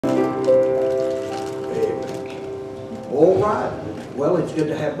All right. Well, it's good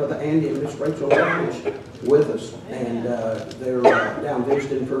to have Brother Andy and Miss Rachel Lounge with us. And they're down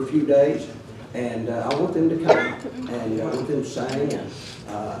visiting for a few days. And I want them to come and I want them to sing. And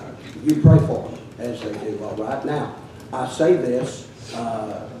you pray for them as they do, all right? Now, I say this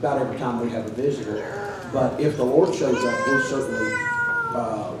about every time we have a visitor. But if the Lord shows up, we certainly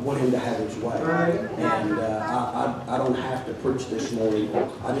want him to have his way. And I don't have to preach this morning.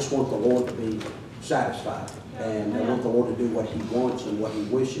 I just want the Lord to be satisfied. And I want the Lord to do what he wants and what he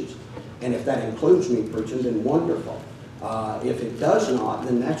wishes. And if that includes me preaching, then wonderful. If it does not,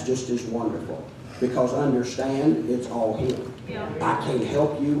 then that's just as wonderful. Because understand, it's all him. I can't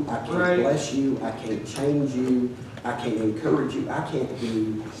help you. I can't bless you. I can't change you. I can't encourage you. I can't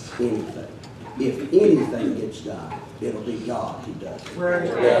do anything. If anything gets done, it'll be God who does it.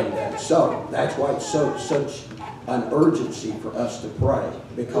 And so that's why it's such an urgency for us to pray,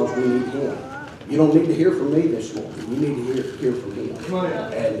 because we need him. You don't need to hear from me this morning. You need to hear from him.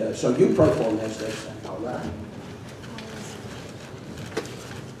 And so you pray for them as they sing. All right.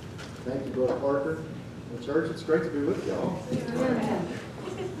 Thank you, Brother Parker. Well, church, it's great to be with y'all.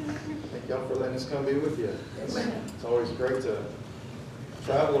 Thank y'all for letting us come be with you. It's always great to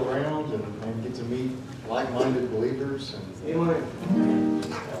travel around and get to meet like-minded believers. And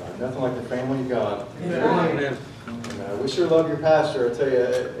nothing like the family of God. And we sure love your pastor. I tell you,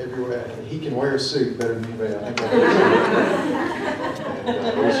 everywhere he can wear a suit better than anybody. I think.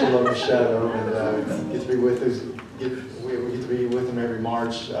 And we sure love his shadow and get to be with us. We get to be with him every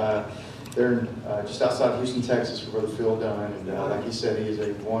March. They're just outside Houston, Texas, for Brother Phil Dunn. And like he said, he is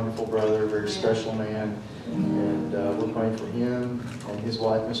a wonderful brother, a very special man. And we're praying for him and his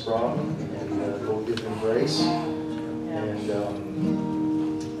wife, Miss Robin. And the Lord give them grace. And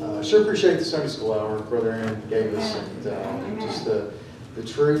I sure appreciate the Sunday school hour Brother Aaron gave us. And just the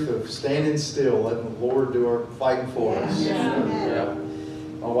truth of standing still, letting the Lord do our fighting for us.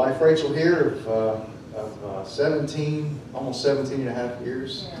 My wife Rachel here of 17, almost 17 and a half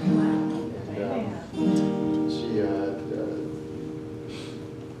years. And she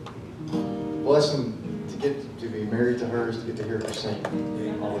blessing to get to be married to her is to get to hear her sing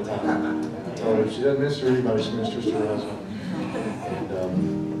all the time. And I told her if she doesn't minister to anybody, she ministers to her husband. And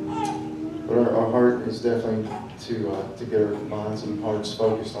but our heart is definitely to get our minds and hearts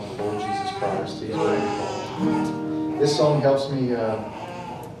focused on the Lord Jesus Christ. He's very involved. This song helps me in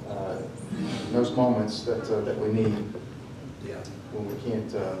those moments that we need when we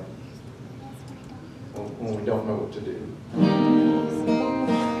can't, when we don't know what to do.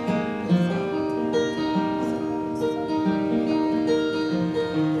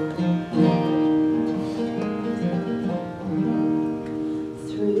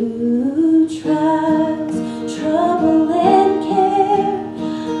 Through trials, trouble, and care,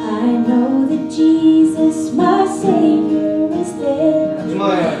 I know that Jesus, my Savior, is there.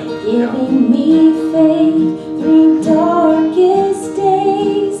 Giving me faith through darkest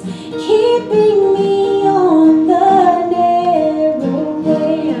days, keeping me on the narrow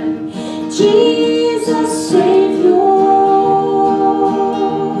way. Jesus, Savior,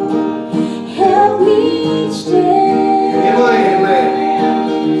 help me each day.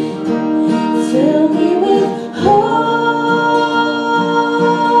 Fill me with hope,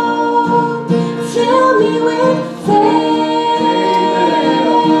 fill me with faith.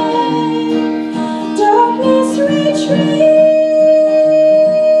 Darkness retreats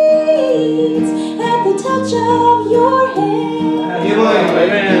at the touch of your hand.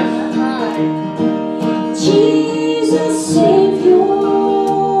 Jesus, Savior,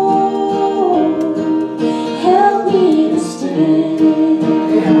 help me to stand.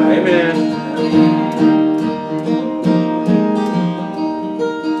 Amen.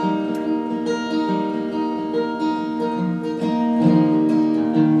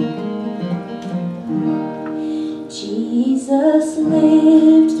 Jesus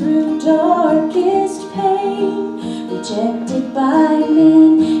lived through darkest pain, rejected by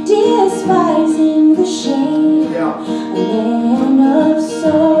men, despising the shame. A man of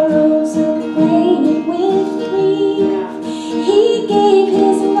sorrows, acquainted with grief, he gave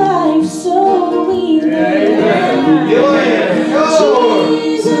his life so we may live.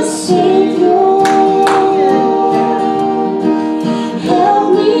 Jesus, Savior, help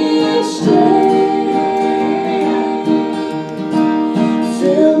me each day.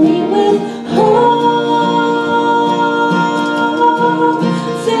 Fill me with hope,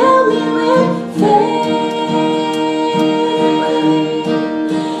 fill me with faith.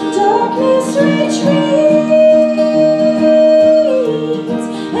 Darkness retreats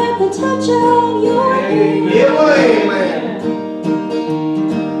at the touch of your hand.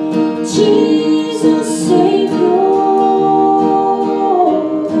 Jesus, Savior,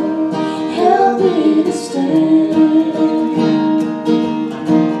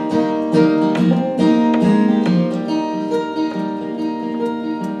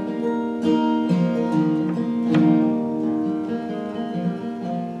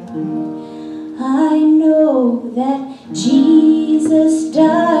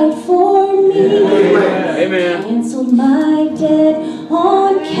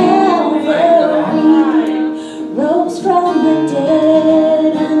 on Calvary, rose from the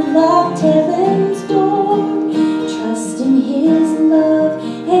dead, unlocked heaven's door. Trust in His love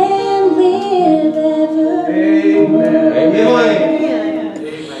and live evermore. Amen.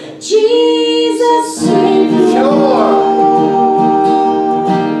 Jesus, Savior,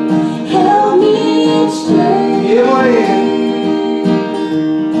 help me each day.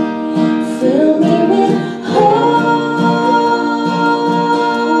 Fill me with hope,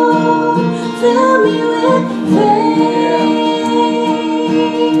 fill me with faith.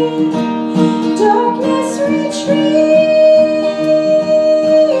 Darkness retreats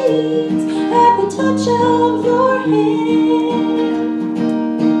at the touch of your hand.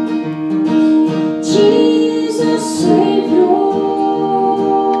 Jesus, Savior,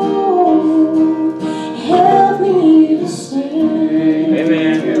 help me to stand.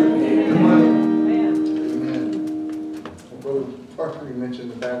 Amen. Brother Parker, you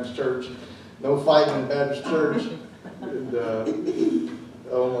mentioned the Baptist church. No fighting in the Baptist church. And,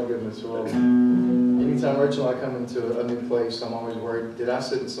 oh my goodness. Well, anytime Rachel and I come into a new place, I'm always worried, did I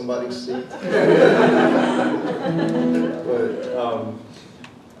sit in somebody's seat? But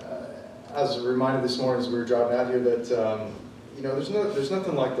I was reminded this morning as we were driving out here that, you know, there's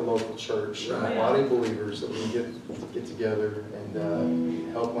nothing like the local church and a body of believers that we can get together and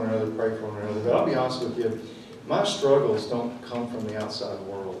help one another, pray for one another. But I'll be honest with you, my struggles don't come from the outside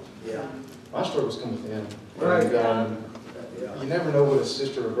world. Yeah. My struggles come within. Right. And, you never know what a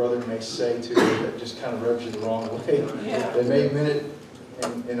sister or brother may say to you that just kind of rubs you the wrong way. Yeah. They may mean it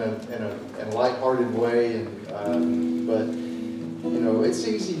in a lighthearted way, and but you know, it's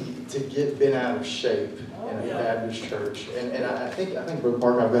easy to get bent out of shape in a Baptist church, and I think Brother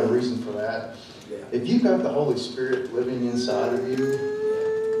Parker, I've got a reason for that. Yeah. If you've got the Holy Spirit living inside of you,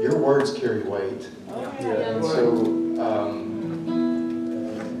 your words carry weight. And so,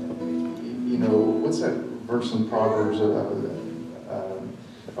 you know, what's that verse in Proverbs?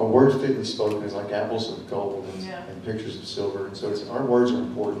 A word fitly spoken is like apples of gold and pictures of silver. And so our words are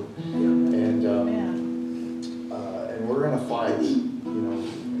important. And we're in a fight, you know,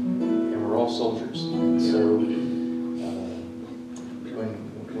 and we're all soldiers. So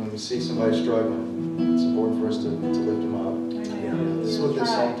when we see somebody struggling, it's important for us to lift them up. This is what this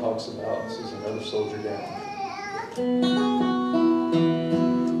song talks about. This is another soldier down.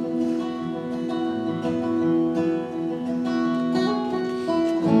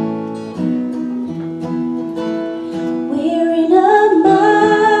 We're in a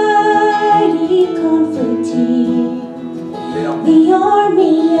mighty comfort team, the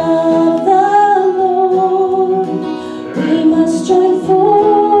army of the Lord. We must join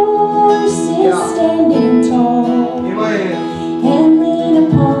forces, standing tall, and lean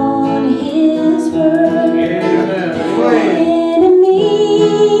upon His word. The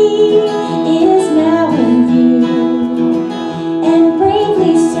enemy is now in view, and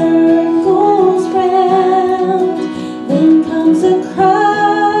bravely circles round. Then comes a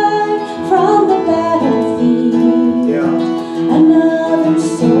cry from the battlefield, another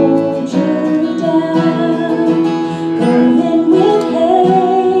soldier down. Go then with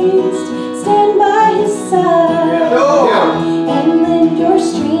haste, stand by His side, and lend your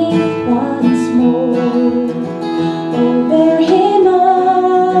strength once more. Oh, bear Him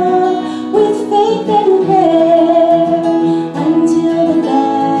up with faith and prayer until the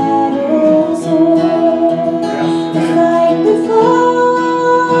battle's o'er. The fight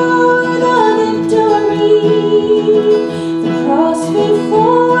before the victory, the cross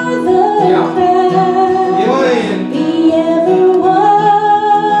before the crown. Be ever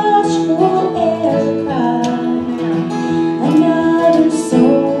watchful ere the cry, another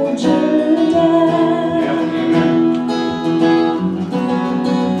soldier down.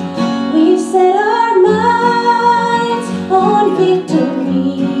 We've set our minds on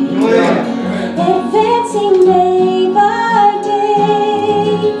victory, advancing day by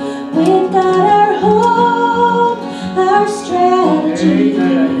day. We've got our hope, our strategy,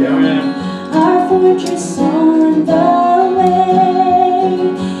 our fortress on the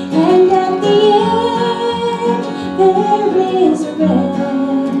way. And at the end there is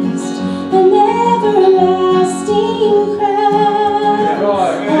rest, an everlasting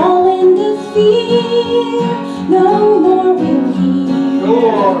crown. All end of fear, no more will hear.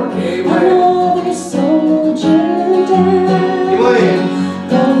 Another soldier down.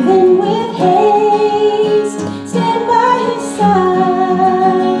 Go then with haste, stand by His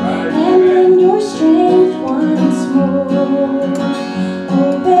side, and lend your strength once more.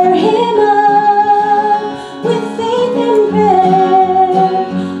 Oh, bear Him up with faith and prayer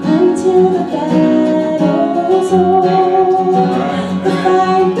until the battle's o'er. The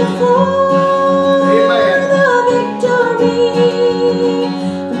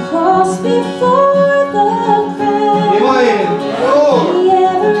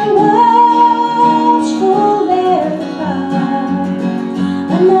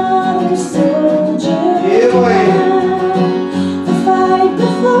Another soldier died. The fight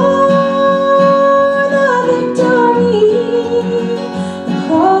before the victory, the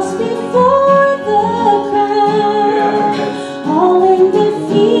cross before the crown. All in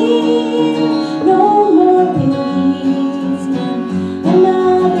defeat, no more belief.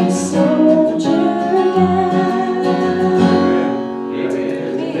 Another soldier died.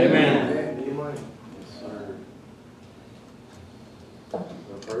 Amen.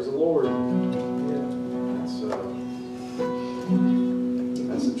 Praise the Lord.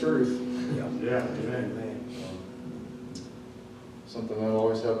 That's the truth. Yeah, amen. Something that'll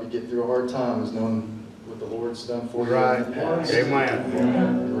always help you get through a hard time is knowing what the Lord's done for you Right. in the past. Amen.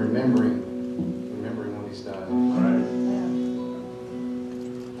 And remembering what He's done. Right.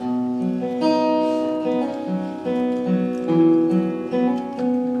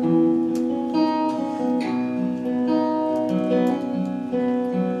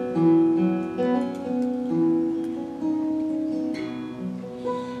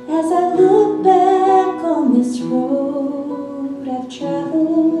 As I look back on this road I've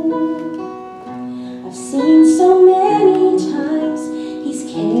traveled, I've seen so many times He's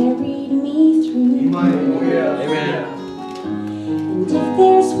carried me through. Amen. And if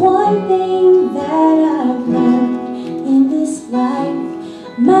there's one thing that I've learned in this life,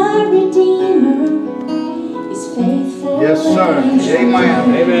 my Redeemer is faithful. Yes, sir. and true.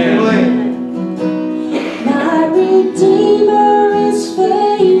 Amen. Amen. My Redeemer is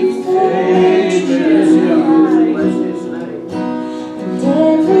faithful and true. And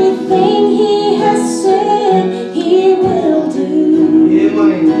everything He has said He will do.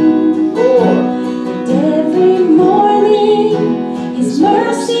 And every morning His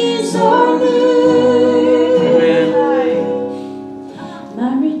mercies are new.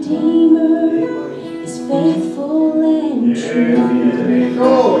 My Redeemer is faithful and true.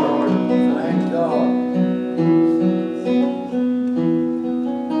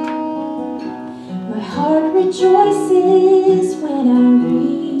 My heart rejoices when I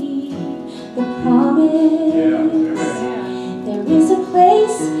read the promise. There is a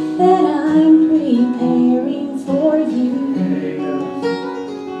place that I'm preparing for you.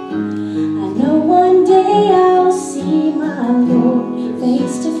 I know one day I'll see my Lord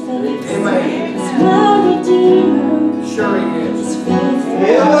face to face. It's my Redeemer is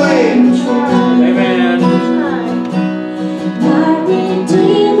faithful and true. Amen. My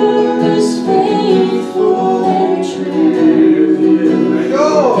Redeemer is faithful and true.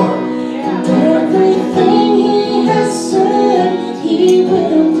 And everything He has said He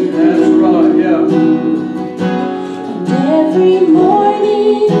will do. And every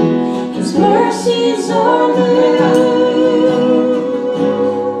morning His mercies are new.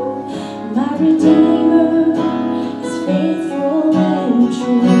 My Redeemer is faithful and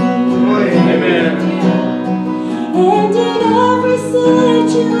true. Amen. And in every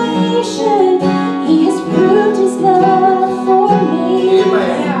situation, He has proved His love for me.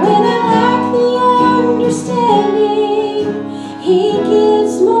 When I lack the understanding, He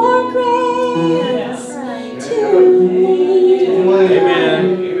gives more grace to me. Amen.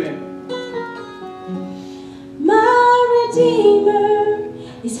 My Redeemer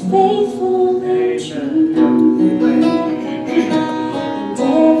is faithful and true. And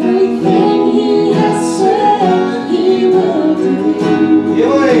everything He has said He will do.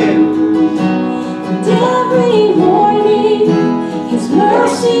 And every morning His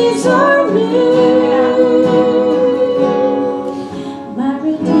mercies are new. My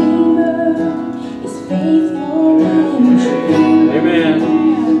Redeemer is faithful and true. Amen.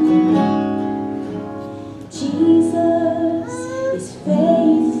 Jesus is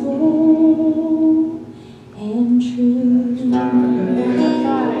faithful and true.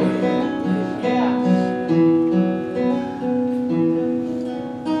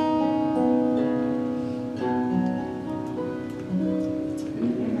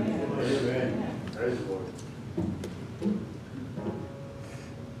 Amen. Praise the Lord.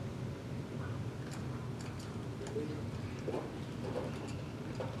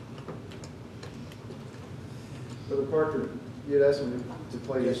 Brother Parker, you had asked me to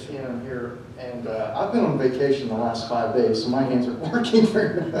play this piano here, and I've been on vacation the last 5 days, so my hands are working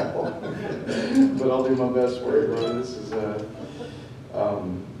very well. But I'll do my best for you, brother. This is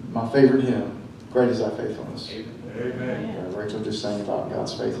my favorite hymn, Great Is Thy Faithfulness. Amen. Rachel just sang about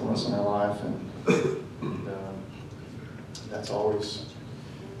God's faithfulness in her life, and that's always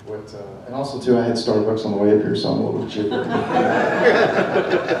what. And also, too, I had Starbucks on the way up here, so I'm a little chipper.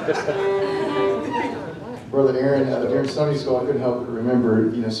 Brother Aaron, during Sunday school, I couldn't help but remember,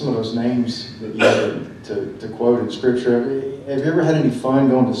 some of those names that you had to quote in Scripture. Have you ever had any fun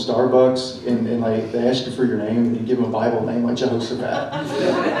going to Starbucks and like they ask you for your name and you give them a Bible name like Jehoshaphat?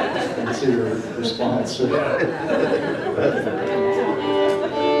 And see their response. Amen.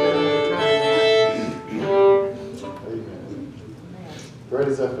 Great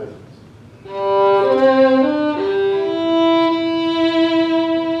is that faith.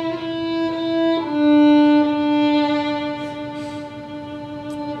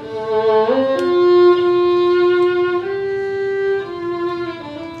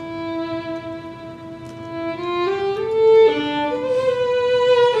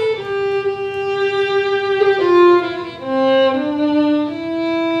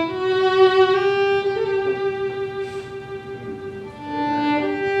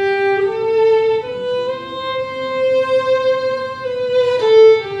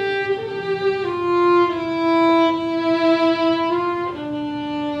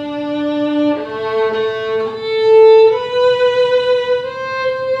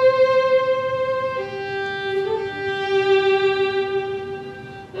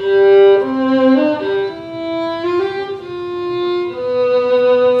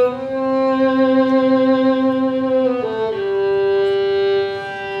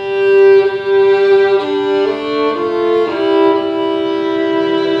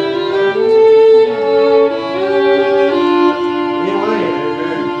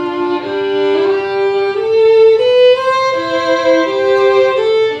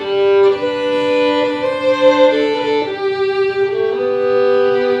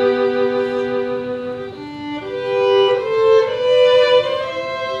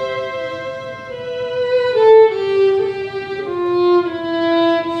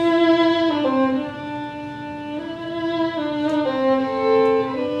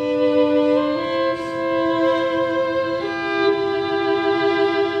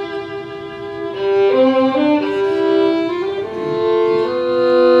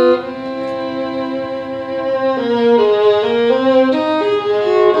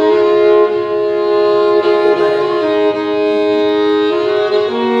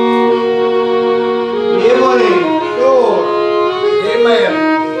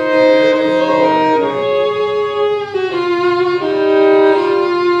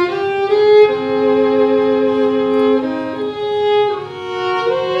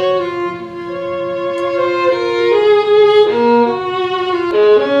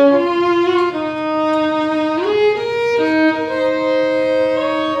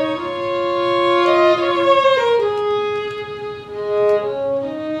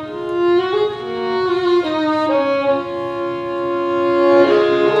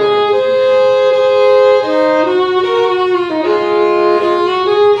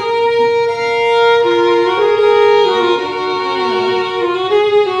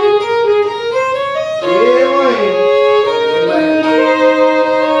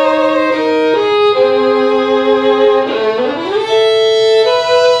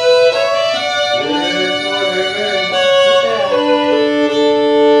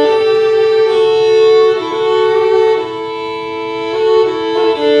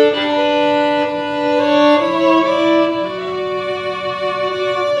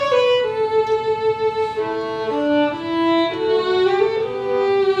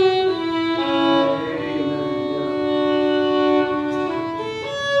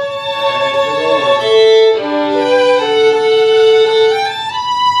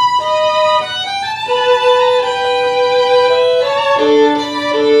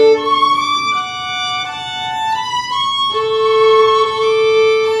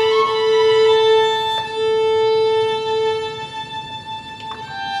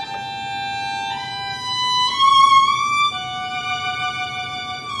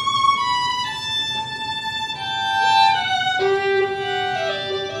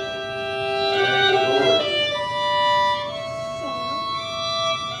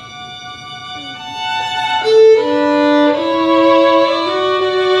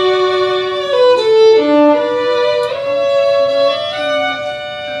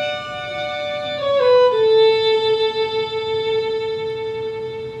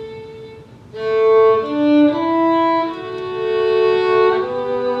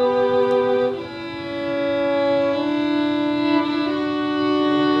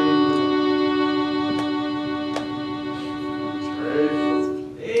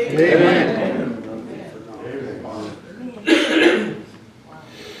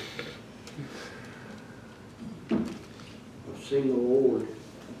 seen the Lord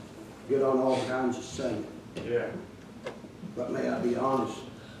get on all kinds of singing. Yeah. But may I be honest,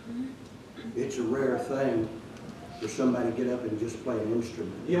 It's a rare thing for somebody to get up and just play an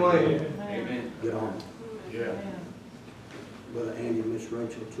instrument. Amen. Get on. Yeah. Brother Andy and Miss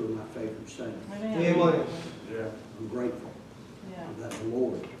Rachel, two of my favorite saints. Yeah. I'm grateful that the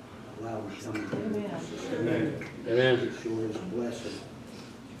Lord allowed me to come and do this. Amen. Amen. It sure is a blessing.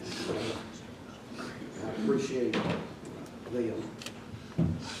 I appreciate them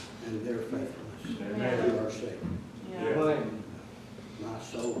and their faithfulness Amen. to our Savior. Yeah. My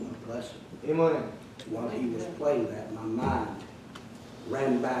soul, a blessing. Amen. While he was playing that, my mind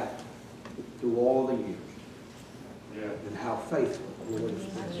ran back through all the years Yeah. and how faithful the Lord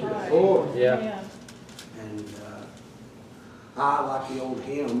has been. Oh, Yeah. And I, like the old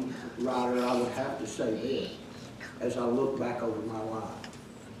hymn writer, I would have to say this as I look back over my life.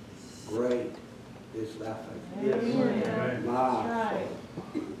 Great is thy faithfulness. Amen. My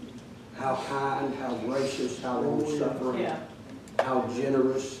soul. How kind, how gracious, how long-suffering, how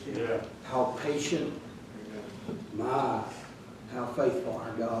generous, Yeah. how patient. My, how faithful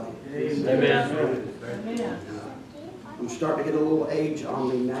our God is. Amen. I'm starting to get a little age on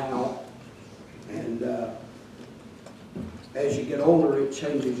me now, and as you get older, it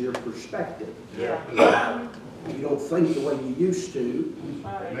changes your perspective. Yeah. You don't think the way you used to,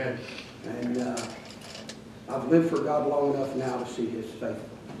 Amen. and I've lived for God long enough now to see His faithfulness.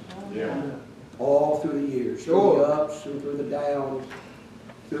 Yeah. All through the years, through Sure. the ups and through the downs,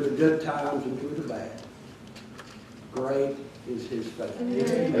 through the good times and through the bad. Great is His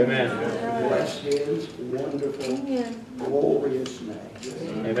faithfulness. Amen. Bless His wonderful, glorious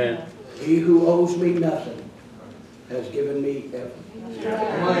name. Amen. He who owes me nothing has given me everything.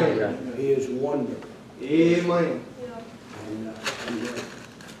 Amen. He is wonderful. Amen.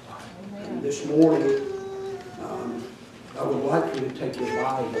 And this morning, I would like you to take your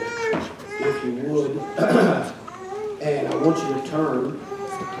Bible, if you would, and I want you to turn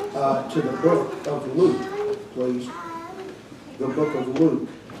to the book of Luke, please. The book of Luke,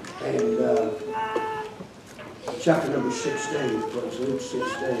 and chapter number 16, please, Luke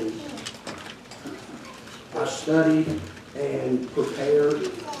 16. I studied and prepared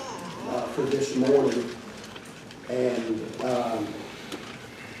for this morning, and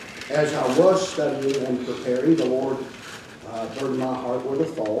as I was studying and preparing, the Lord burdened my heart with a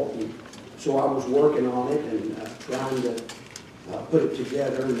thought, and so I was working on it and trying to put it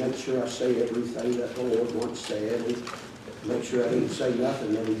together and make sure I say everything that the Lord once said, and make sure I didn't say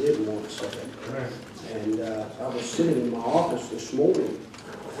nothing that He didn't want to say. Amen. And I was sitting in my office this morning,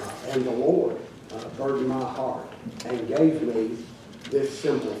 and the Lord burdened my heart and gave me this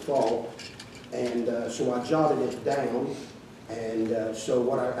simple thought. And so I jotted it down. And so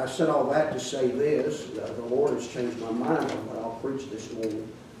what I said all that to say this, the Lord has changed my mind on what I'll preach this morning.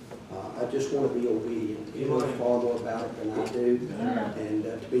 I just want to be obedient. He knows far more about it than I do. And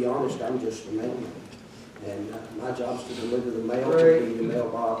to be honest, I'm just a mailman. And my job is to deliver the mail to your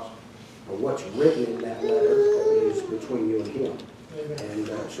mailbox. What's written in that letter is between you and Him. And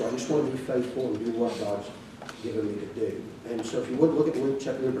so I just want to be faithful and do what God's given me to do. And so if you would look at Luke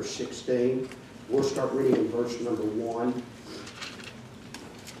chapter number 16, we'll start reading in verse number 1.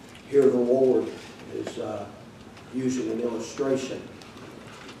 Here the Lord is using an illustration.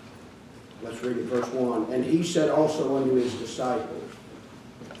 Let's read it, verse 1. And He said also unto His disciples,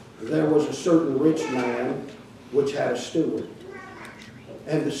 there was a certain rich man which had a steward,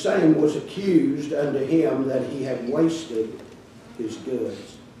 and the same was accused unto him that he had wasted his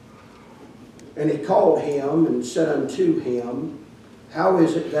goods. And he called him and said unto him, how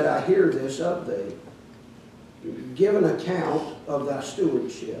is it that I hear this of thee? Give an account of thy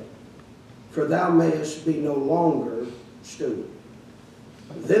stewardship, for thou mayest be no longer steward.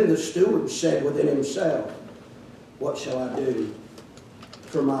 Then the steward said within himself, what shall I do?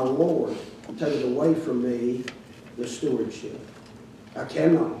 For my Lord taketh away from me the stewardship. I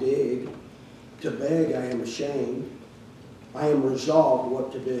cannot dig. To beg I am ashamed. I am resolved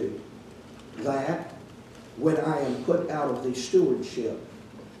what to do. That, when I am put out of the stewardship,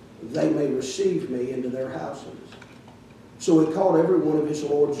 they may receive me into their houses. So he called every one of his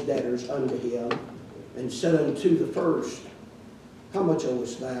Lord's debtors unto him, and said unto the first, how much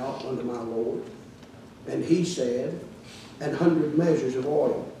owest thou unto my Lord? And he said, 100 measures of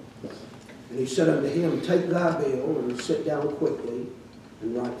oil. And he said unto him, take thy bill, and sit down quickly,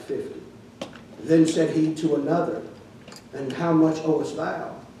 and write 50. Then said he to another, and how much owest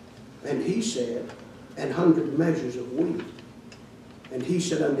thou? And he said, 100 measures of wheat. And he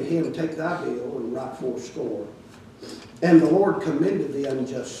said unto him, take thy bill, and write 80. And the Lord commended the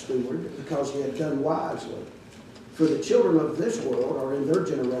unjust steward, because he had done wisely. For the children of this world are in their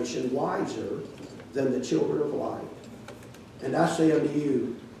generation wiser than the children of light. And I say unto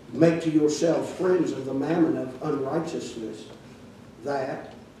you, make to yourselves friends of the mammon of unrighteousness,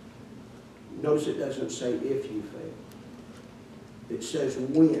 that, notice it doesn't say if you fail. It says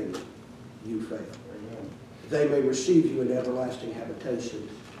when you fail. They may receive you in everlasting habitation.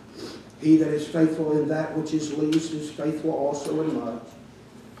 He that is faithful in that which is least is faithful also in much.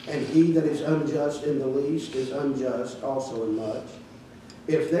 And he that is unjust in the least is unjust also in much.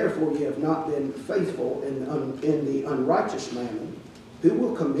 If therefore ye have not been faithful in the unrighteous mammon, who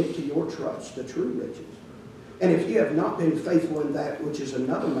will commit to your trust the true riches? And if ye have not been faithful in that which is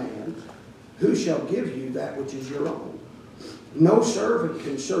another man, who shall give you that which is your own? No servant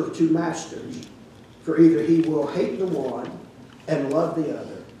can serve two masters, for either he will hate the one and love the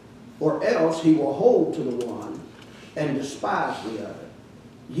other, or else he will hold to the one and despise the other.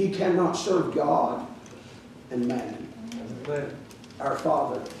 Ye cannot serve God and mammon. Our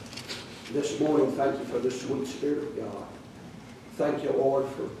Father, this morning, thank you for the sweet Spirit of God. Thank you, Lord,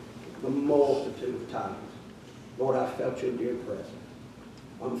 for the multitude of times, Lord, I felt your dear presence.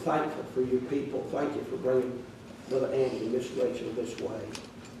 I'm thankful for your people. Thank you for bringing Brother Andy and Miss Rachel this way.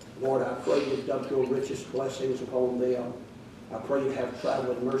 Lord, I pray you dump your richest blessings upon them. I pray you have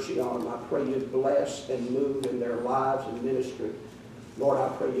traveling mercy on them. I pray you bless and move in their lives and ministry. Lord,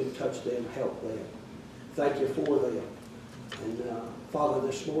 I pray you touch them, help them. Thank you for them. And Father,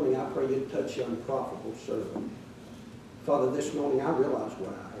 this morning I pray you touch your unprofitable servant. Father, this morning I realize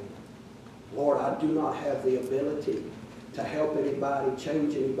what I am. Lord, I do not have the ability to help anybody,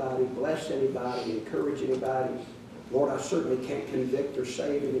 change anybody, bless anybody, encourage anybody. Lord, I certainly can't convict or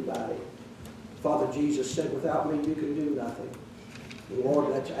save anybody. Father, Jesus said, without me you can do nothing. And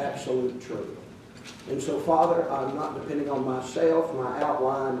Lord, that's absolute truth. And so, Father, I'm not depending on myself, my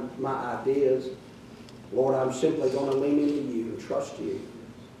outline, my ideas. Lord, I'm simply going to lean into you and trust you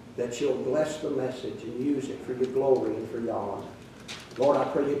that you'll bless the message and use it for your glory and for your honor. Lord, I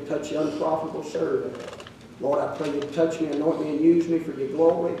pray you touch your unprofitable servant. Lord, I pray you touch me, anoint me, and use me for your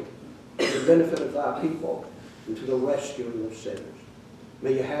glory, for the benefit of thy people, and to the rescuing of sinners.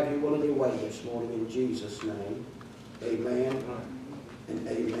 May you have your will and your way this morning in Jesus' name. Amen and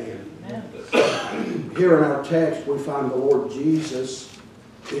amen. Amen. Here in our text, we find the Lord Jesus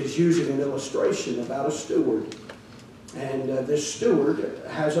is using an illustration about a steward. And this steward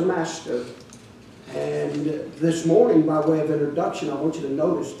has a master. And this morning, by way of introduction, I want you to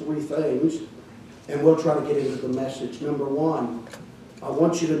notice three things. And we'll try to get into the message. Number one, I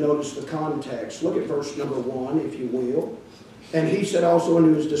want you to notice the context. Look at verse number 1, if you will. And he said also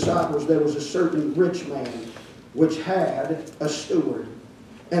unto his disciples, there was a certain rich man which had a steward.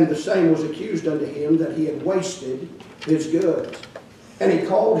 And the same was accused unto him that he had wasted his goods. And he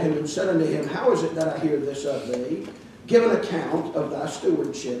called him and said unto him, how is it that I hear this of thee? Give an account of thy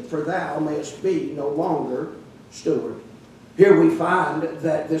stewardship, for thou mayest be no longer steward. Here we find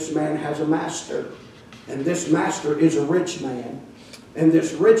that this man has a master. And this master is a rich man. And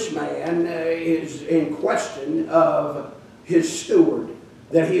this rich man is in question of his steward,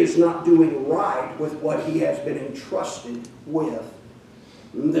 that he is not doing right with what he has been entrusted with.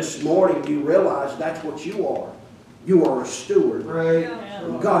 And this morning you realize that's what you are. You are a steward. Right.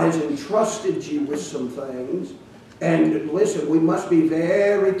 God has entrusted you with some things. And listen, we must be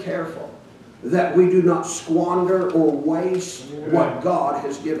very careful that we do not squander or waste what God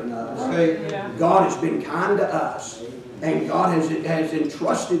has given us. Right. God has been kind to us. And God has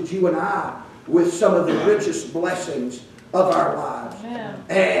entrusted you and I with some of the richest blessings of our lives. Amen.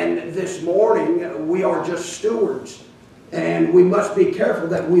 And this morning, we are just stewards. And we must be careful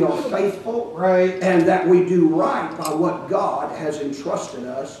that we are faithful, Right. and that we do right by what God has entrusted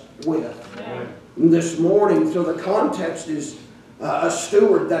us with. Amen. This morning, so the context is a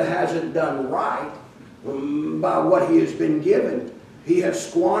steward that hasn't done right by what he has been given. He has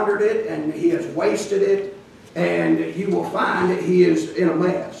squandered it and he has wasted it, and you will find that he is in a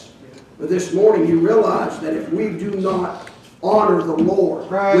mess. But this morning you realize that if we do not honor the Lord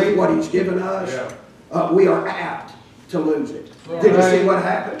with what he's given us, we are apt to lose it. Did you see what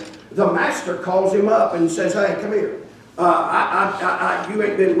happened? The master calls him up and says, hey, come here. You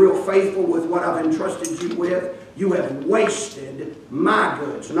ain't been real faithful with what I've entrusted you with. You have wasted my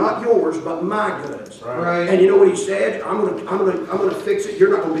goods, not yours, but my goods. Right. And you know what he said? I'm gonna fix it.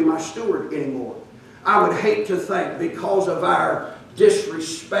 You're not gonna be my steward anymore. I would hate to think, because of our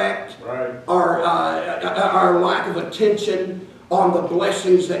disrespect, our lack of attention on the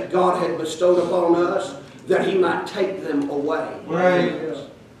blessings that God had bestowed upon us, that he might take them away. Right.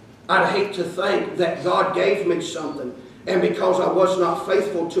 I'd hate to think that God gave me something, and because I was not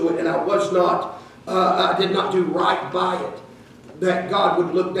faithful to it, and I did not do right by it, that God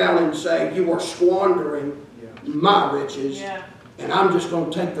would look down and say, you are squandering my riches, and I'm just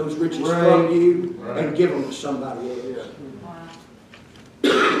going to take those riches Right. from you Right. and give them to somebody else.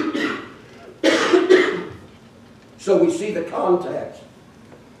 So we see the context.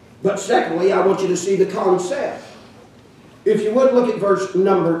 But secondly, I want you to see the concept. If you would, look at verse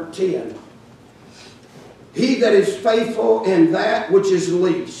number 10. He that is faithful in that which is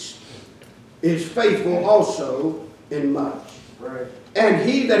least is faithful also in much. Right. And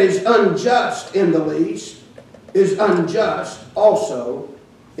he that is unjust in the least is unjust also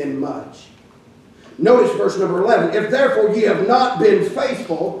in much. Notice verse number 11. If therefore ye have not been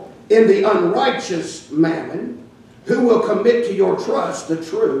faithful in the unrighteous mammon, who will commit to your trust the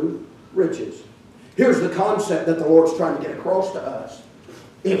true riches? Here's the concept that the Lord's trying to get across to us.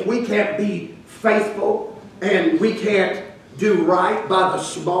 If we can't be faithful and we can't do right by the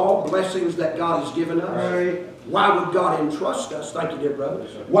small blessings that God has given us, Right. why would God entrust us? Thank you, dear brother.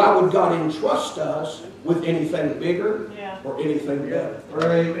 Why would God entrust us with anything bigger or anything better?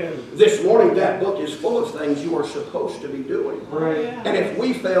 Right. This morning, that book is full of things you are supposed to be doing. Right. And if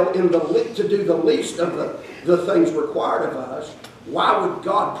we fail in to do the least of the things required of us, why would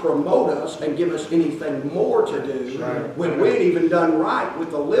God promote us and give us anything more to do when we ain't even done right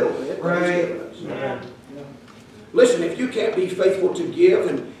with the little bit that He's given us? Yeah. Listen, if you can't be faithful to give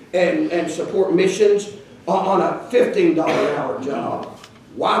and support missions on a $15 an hour job,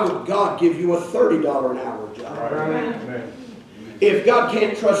 why would God give you a $30 an hour job? Amen. If God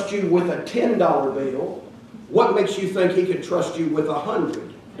can't trust you with a $10 bill, what makes you think He could trust you with a $100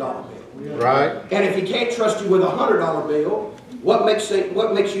 bill? Right. And if He can't trust you with a $100 bill, what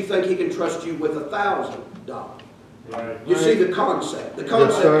makes you think He can trust you with $1,000? Right. You see the concept. The Yes,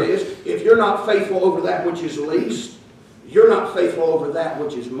 concept sir. is, if you're not faithful over that which is least, you're not faithful over that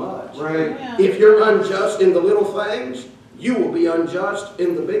which is much. Right. If you're unjust in the little things, you will be unjust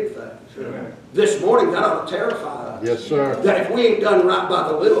in the big things. Amen. This morning, that ought to terrify us. Yes, sir. That if we ain't done right by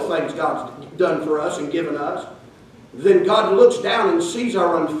the little things God's done for us and given us, then God looks down and sees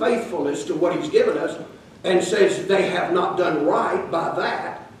our unfaithfulness to what He's given us and says, they have not done right by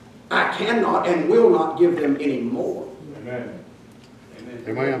that. I cannot and will not give them any more. Amen.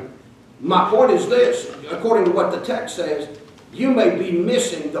 Amen. My point is this, according to what the text says, you may be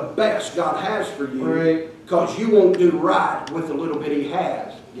missing the best God has for you Right. because you won't do right with the little bit He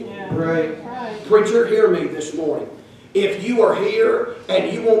has. Right. Preacher, hear me this morning. If you are here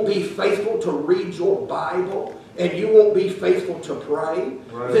and you won't be faithful to read your Bible and you won't be faithful to pray,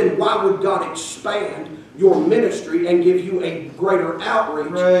 then why would God expand your ministry and give you a greater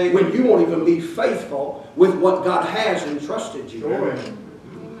outreach when you won't even be faithful with what God has entrusted you?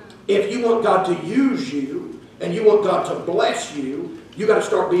 If you want God to use you and you want God to bless you, you got to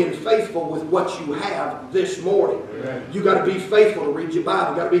start being faithful with what you have this morning. You got to be faithful to read your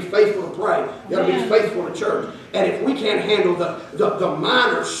Bible. You got to be faithful to pray. You got to be faithful to church. And if we can't handle the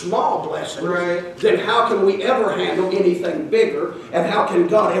minor, small blessings, then how can we ever handle anything bigger? And how can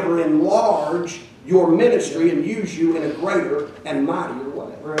God ever enlarge your ministry and use you in a greater and mightier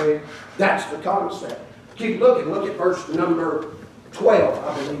way? Right. That's the concept. Keep looking. Look at verse number 12,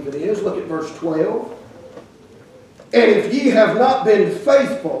 I believe it is. Look at verse 12. And if ye have not been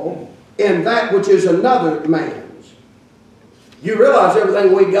faithful in that which is another man's. You realize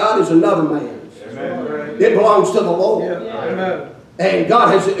everything we got is another man's. Amen. It belongs to the Lord. Amen. And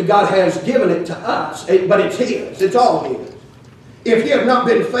God has given it to us, but it's His. It's all His. If ye have not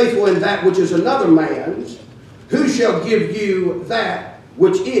been faithful in that which is another man's, who shall give you that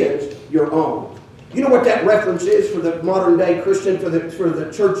which is your own? You know what that reference is for the modern day Christian, for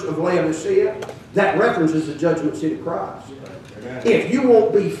the church of Laodicea? That reference is the judgment seat of Christ. Amen. If you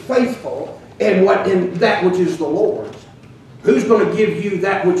won't be faithful in that which is the Lord's, who's going to give you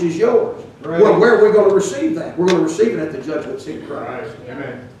that which is yours? Right. Well, where are we going to receive that? We're going to receive it at the judgment seat of Right. Christ.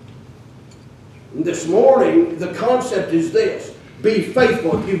 Amen. This morning, the concept is this. Be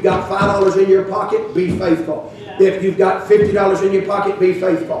faithful. If you've got $5 in your pocket, be faithful. If you've got $50 in your pocket, be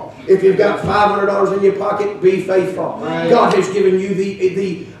faithful. If you've got $500 in your pocket, be faithful. Right. God has given you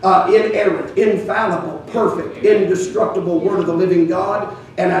the inerrant, infallible, perfect, indestructible Word of the living God.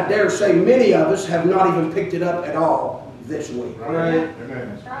 And I dare say many of us have not even picked it up at all this week. Right.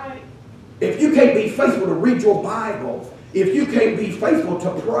 Amen. If you can't be faithful to read your Bible, if you can't be faithful to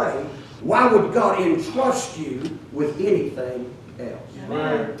pray, why would God entrust you with anything else?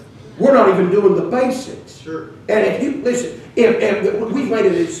 Right. We're not even doing the basics. Sure. And if you, listen, if we've made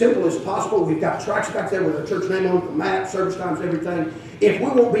it as simple as possible. We've got tracts back there with the church name on it, the map, service times, everything. If we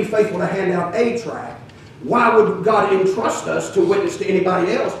won't be faithful to hand out a tract, why would God entrust us to witness to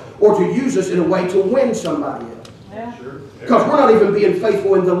anybody else or to use us in a way to win somebody else? Sure. Because we're not even being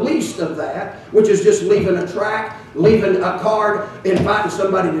faithful in the least of that, which is just leaving a tract, leaving a card, inviting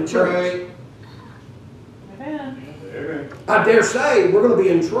somebody to church. Amen. I dare say we're going to be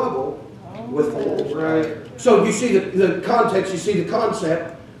in trouble with the Lord. Right. So you see the context, you see the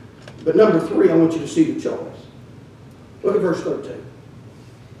concept. But number 3, I want you to see the choice. Look at verse 13.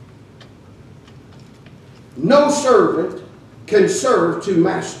 No servant can serve 2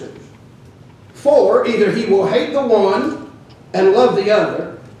 masters. For either he will hate the one and love the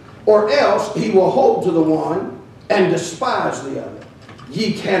other, or else he will hold to the one and despise the other.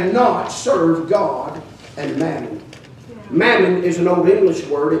 Ye cannot serve God and mammon. Mammon is an old English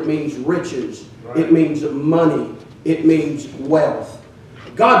word. It means riches. It means money. It means wealth.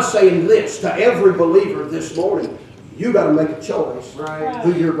 God's saying this to every believer this morning. You got to make a choice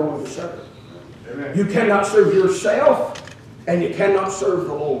who you're going to serve. Amen. You cannot serve yourself, and you cannot serve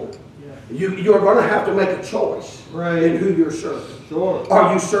the Lord. You're going to have to make a choice in who you're serving. Sure.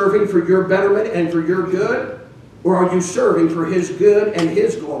 Are you serving for your betterment and for your good? Or are you serving for His good and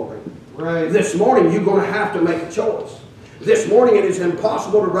His glory? Right. This morning, you're going to have to make a choice. This morning, it is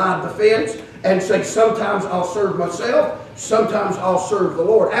impossible to ride the fence and say, sometimes I'll serve myself, sometimes I'll serve the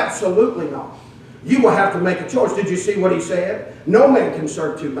Lord. Absolutely not. You will have to make a choice. Did you see what he said? No man can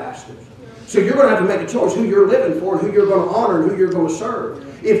serve 2 masters. So you're going to have to make a choice who you're living for and who you're going to honor and who you're going to serve.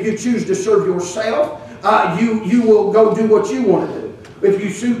 If you choose to serve yourself, you will go do what you want to do.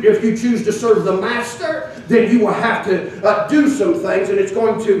 If you choose to serve the master, then you will have to do some things, and it's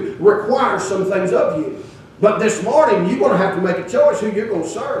going to require some things of you. But this morning, you're going to have to make a choice who you're going to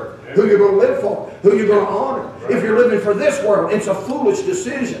serve, who you're going to live for, who you're going to honor. If you're living for this world, it's a foolish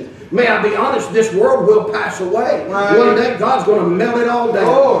decision. May I be honest, this world will pass away. One day, God's going to melt it all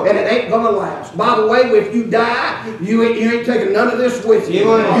down, and it ain't going to last. By the way, if you die, you ain't taking none of this with you.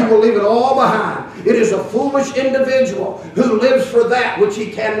 You will leave it all behind. It is a foolish individual who lives for that which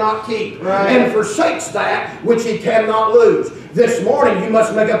he cannot keep and forsakes that which he cannot lose. This morning, you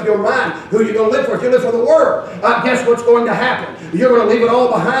must make up your mind who you're going to live for. If you live for the world, guess what's going to happen? You're going to leave it all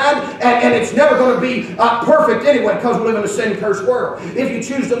behind, and it's never going to be perfect anyway, because we live in a sin-cursed world. If you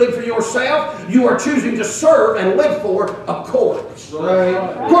choose to live for yourself, you are choosing to serve and live for a corpse.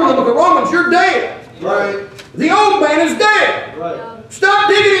 According to the book of Romans, you're dead. The old man is dead. Stop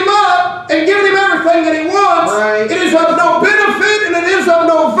digging him up and giving him everything that he wants. It is of no benefit, and it is of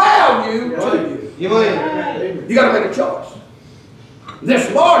no value to you. You got to make a choice.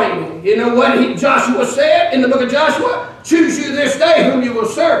 This morning, you know what Joshua said in the book of Joshua? Choose you this day whom you will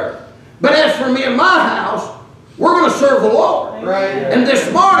serve. But as for me and my house, we're going to serve the Lord. And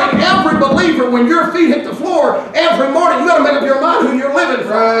this morning, every believer, when your feet hit the floor, every morning, you got to make up your mind who you're living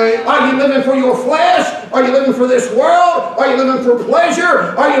for. Are you living for your flesh? Are you living for this world? Are you living for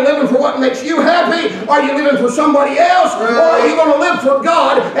pleasure? Are you living for what makes you happy? Are you living for somebody else? Or are you going to live for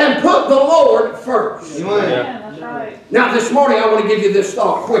God and put the Lord first? Now, this morning, I want to give you this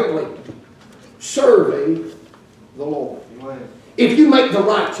thought quickly. Serving the Lord. If you make the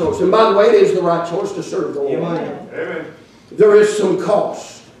right choice, and by the way, it is the right choice to serve the Lord. Amen. There is some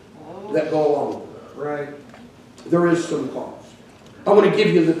cost that go along with it. There is some cost. I want to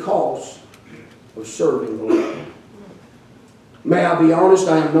give you the cost of serving the Lord. May I be honest,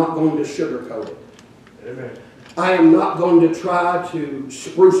 I am not going to sugarcoat it. Amen. I am not going to try to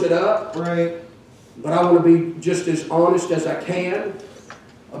spruce it up. But I want to be just as honest as I can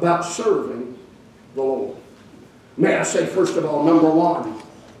about serving the Lord. May I say, first of all, number 1,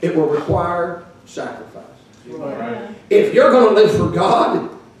 it will require sacrifice. If you're going to live for God,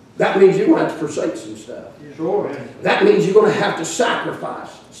 that means you're going to have to forsake some stuff. That means you're going to have to sacrifice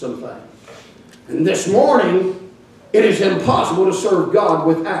some things. And this morning, it is impossible to serve God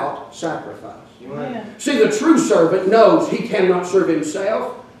without sacrifice. See, the true servant knows he cannot serve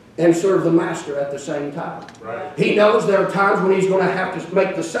himself and serve the master at the same time. He knows there are times when he's going to have to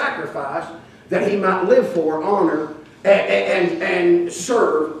make the sacrifice that he might live for, honor, and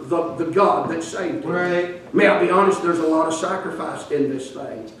serve the God that saved him. May I be honest, there's a lot of sacrifice in this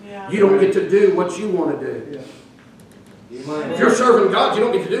thing. You don't get to do what you want to do. If you're serving God, you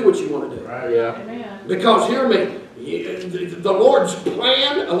don't get to do what you want to do. Because, hear me, the Lord's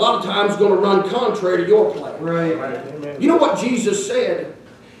plan a lot of times is going to run contrary to your plan. You know what Jesus said?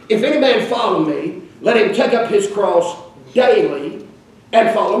 If any man follow me, let him take up his cross daily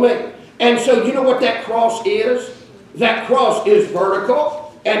and follow me. And so you know what that cross is? That cross is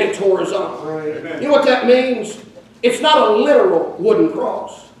vertical and it's horizontal. You know what that means? It's not a literal wooden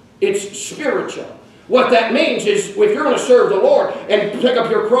cross. It's spiritual. What that means is if you're going to serve the Lord and pick up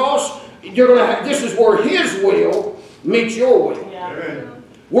your cross, you're going to have, this is where His will meets your will.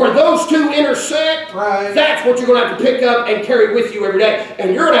 Where those two intersect, Right. that's what you're going to have to pick up and carry with you every day.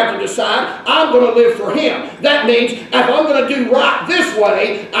 And you're going to have to decide, I'm going to live for Him. That means if I'm going to do right this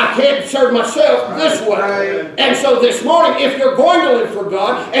way, I can't serve myself this way. Right. And so this morning, if you're going to live for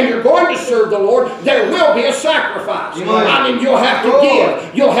God and you're going to serve the Lord, there will be a sacrifice. Right. I mean, you'll have to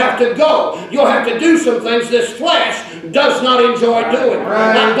give. You'll have to go. You'll have to do some things this flesh does not enjoy doing.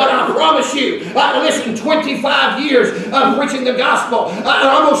 Right. But I promise you, listen, 25 years of preaching the gospel,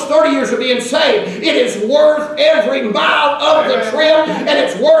 almost 30 years of being saved, it is worth every mile of the trip, and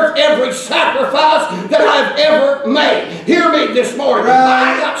it's worth every sacrifice that I've ever made. Hear me this morning.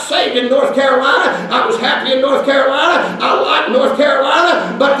 I got saved in North Carolina. I was happy in North Carolina. I like North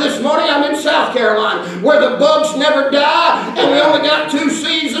Carolina. But this morning I'm in South Carolina, where the bugs never die, and we only got 2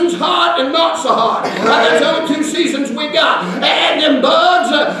 seasons, hot and not so hot. That's the only 2 seasons we got. And them bugs,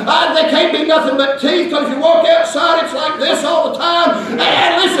 they can't be nothing but teeth, because if you walk outside, it's like this all the time.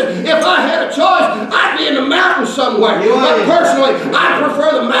 And listen, if I had a choice, I'd be in the mountains somewhere. But personally, I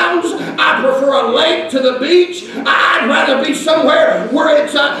prefer the mountains. I prefer a lake to the beach. I'd rather be somewhere where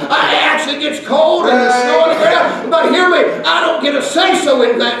it actually gets cold and there's snow on the ground. But hear me, I don't get a say-so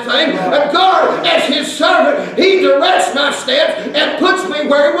in that thing. God, as His servant, He directs my steps and puts me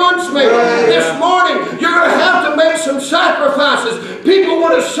where He wants me. This morning, you're going to have to make some sacrifices. People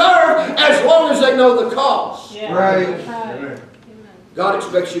want to serve as long as they know the cost. Right. Amen. God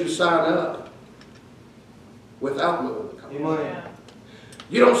expects you to sign up without knowing the cost. Amen.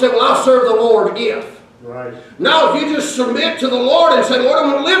 You don't say, well, I'll serve the Lord if. Right. No, if you just submit to the Lord and say, Lord,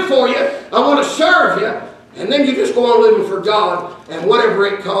 I'm going to live for you. I want to serve you. And then you just go on living for God, and whatever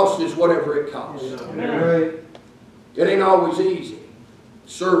it costs is whatever it costs. Right. It ain't always easy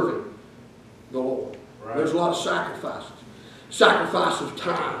serving the Lord. Right. There's a lot of sacrifices. Sacrifice of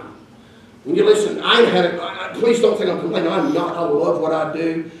time. When you listen, I ain't had it. Please don't think I'm complaining. I'm not. I love what I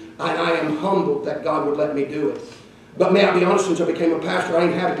do. And I am humbled that God would let me do it. But may I be honest, since I became a pastor, I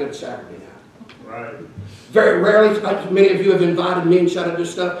ain't had a good Saturday night. Right. Very rarely, many of you have invited me and shouted to do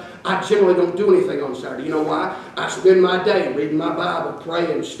stuff. I generally don't do anything on Saturday. You know why? I spend my day reading my Bible,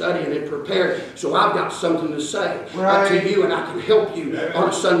 praying, studying, and preparing. So I've got something to say to you, and I can help you on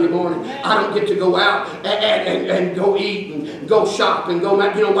a Sunday morning. I don't get to go out and go eat and go shop and go.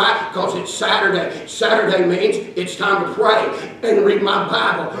 You know why? Because it's Saturday. Saturday means it's time to pray and read my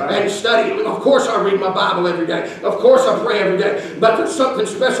Bible and study. Of course I read my Bible every day. Of course I pray every day. But there's something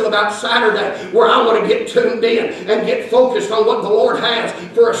special about Saturday where I want to get tuned in and get focused on what the Lord has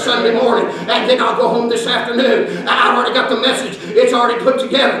for a Sunday morning. And then I'll go home this afternoon. I've already got the message. It's already put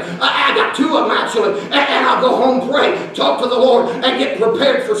together. I got 2 of them actually. And I'll go home, pray, talk to the Lord, and get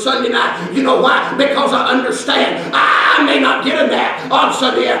prepared for Sunday night. You know why? Because I understand I may not get a nap on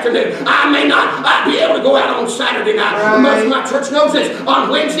Sunday afternoon. I may not be able to go out on Saturday night. Most of my church knows this. On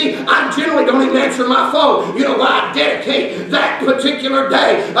Wednesday, I generally don't even answer my phone. You know why? I dedicate that particular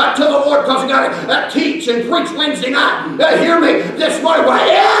day to the Lord, because I got to teach and preach Wednesday night. Hear me this morning. While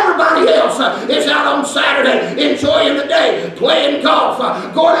everybody else is out on Saturday enjoying the day, playing golf,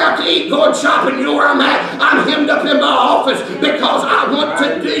 going out to eat, going shopping. You know where I'm at? I'm hemmed up in my office because I want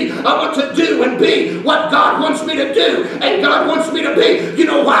to do and be what God wants me to do and God wants me to be. You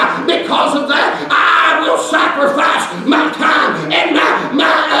know why? Because of that, I will sacrifice my time and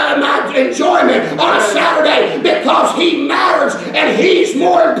my enjoyment on a Saturday, because He matters and He's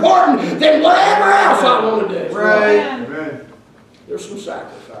more important than whatever else I want to do. Right. Amen. There's some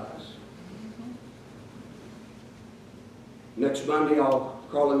sacrifice. Next Monday, I'll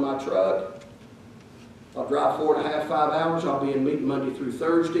crawl in my truck. I'll drive 4.5, 5 hours. I'll be in meeting Monday through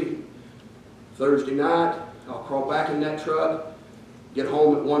Thursday. Thursday night, I'll crawl back in that truck, get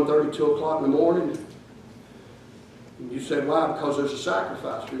home at 1:30, 2 o'clock in the morning. And you said, why? Because there's a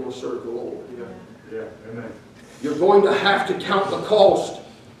sacrifice if you're going to serve the Lord. Yeah. Amen. You're going to have to count the cost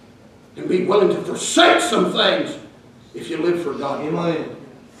and be willing to forsake some things if you live for God. Amen.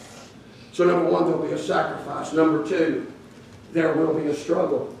 So number 1, there'll be a sacrifice. Number 2, there will be a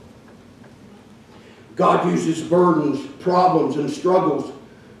struggle. God uses burdens, problems, and struggles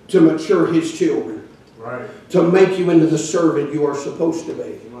to mature His children. Right. To make you into the servant you are supposed to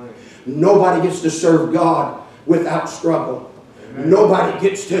be. Nobody gets to serve God without struggle. Amen. Nobody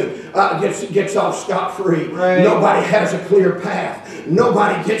gets off scot-free. Right. Nobody has a clear path.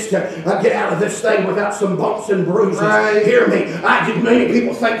 Nobody gets to get out of this thing without some bumps and bruises. Right. Hear me. Many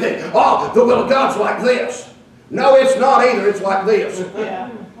people think that, oh, the will of God's like this. No, it's not either. It's like this. Yeah.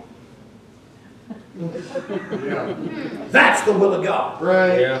 Yeah. That's the will of God.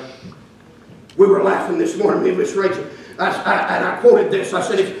 Right. Yeah. We were laughing this morning, me and Miss Rachel. And I quoted this. I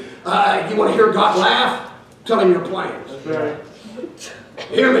said, if you want to hear God laugh, tell Him your plans. That's right.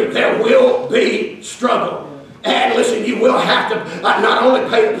 Hear me, there will be struggle. And listen, you will have to not only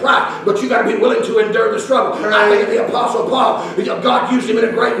pay the price, but you got to be willing to endure the struggle. I think of the Apostle Paul. God used him in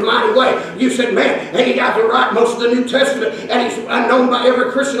a great and mighty way. You said, man, and he got to write most of the New Testament, and he's known by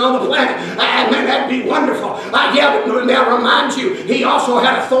every Christian on the planet. And man, that'd be wonderful. Yeah, but may I remind you, he also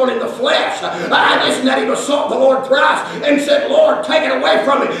had a thorn in the flesh. Listen, that he besought the Lord thrice and said, Lord, take it away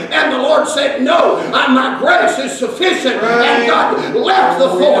from me. And the Lord said, no, my grace is sufficient. And God left the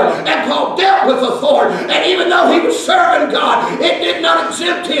thorn, and Paul dealt with the thorn. And even though he was serving God, it did not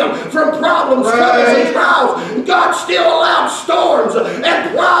exempt him from problems, troubles, and trials. God still allowed storms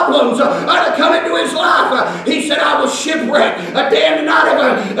and problems to come into his life. He said, I was shipwrecked. A day and a night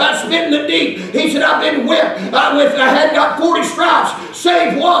I've spent in the deep. He said, I've been whipped. I had got 40 stripes,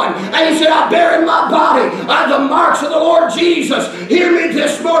 save one. And he said, I bear in my body the marks of the Lord Jesus. Hear me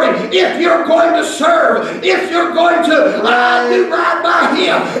this morning. If you're going to serve, if you're going to do right by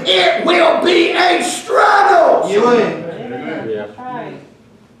him, it will be a struggle. Amen. Yeah.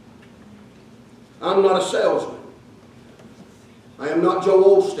 I'm not a salesman. I am not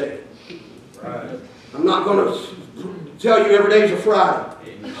Joe Osteen. Right. I'm not going to tell you every day's a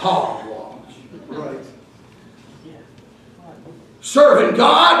Friday. Hogwash. Right. Serving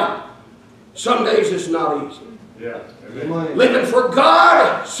God, some days is not easy. Yeah. Amen. Amen. Living for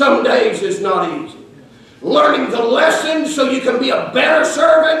God, some days is not easy. Learning the lessons so you can be a better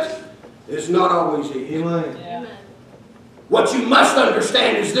servant is not always easy. Amen. What you must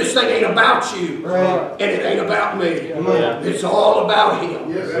understand is this thing ain't about you, Right. and it ain't about me. Amen. It's all about him.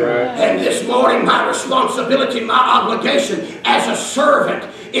 Yes, Right. sir. And this morning, my responsibility, my obligation as a servant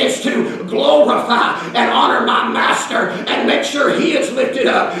is to glorify and honor my master and make sure he is lifted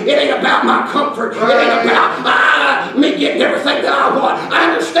up. It ain't about my comfort. It ain't about me getting everything that I want. I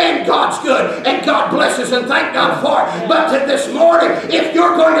understand God's good and God blesses and thank God for it. But this morning, if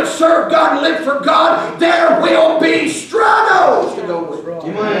you're going to serve God and live for God, there will be struggles to go with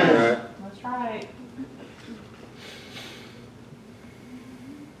it. Amen. That's right.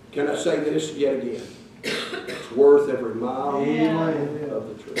 Can I say this yet again? It's worth every mile Amen. of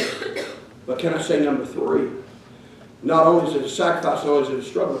the truth. But can I say number three? Not only is it a sacrifice, not only is it a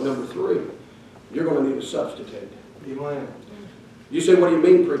struggle, but number three, you're going to need a substitute. Amen. You say, what do you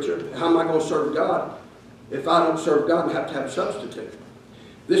mean, preacher? How am I going to serve God if I don't serve God and have to have a substitute?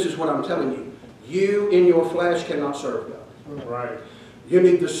 This is what I'm telling you. You in your flesh cannot serve God. Right. You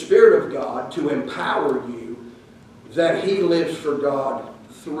need the Spirit of God to empower you that he lives for God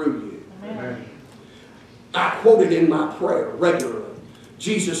through you. Amen. I quote it in my prayer regularly.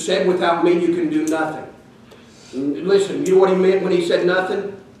 Jesus said, without me you can do nothing. And listen, you know what he meant when he said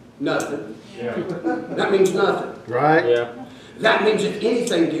nothing? Nothing. Yeah. That means nothing. Right? Yeah. That means if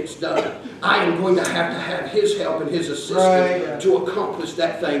anything gets done, I am going to have his help and his assistance Right. to accomplish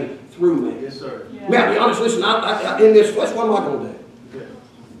that thing through me. Yes, sir. May I be honest? Listen, in this flesh, what am I going to do?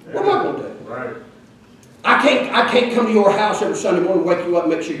 What am I going to do? Right. I can't come to your house every Sunday morning, wake you up,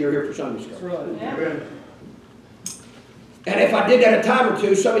 and make sure you're here for Sunday school. Amen. And if I did that a time or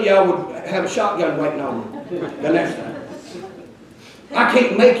two, some of y'all would have a shotgun waiting on me the next time. I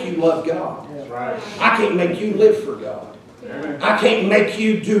can't make you love God. Right. I can't make you live for God. Amen. I can't make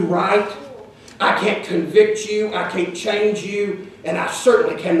you do right. I can't convict you. I can't change you. And I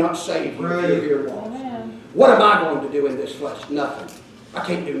certainly cannot save you if you're here lost. What am I going to do in this flesh? Nothing. I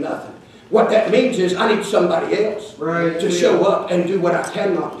can't do nothing. What that means is I need somebody else Right. to show up and do what I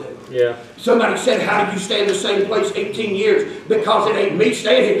cannot do. Yeah. Somebody said, how do you stay in the same place 18 years? Because it ain't me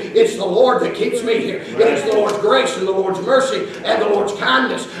staying here. It's the Lord that keeps me here. It is the Lord's grace and the Lord's mercy and the Lord's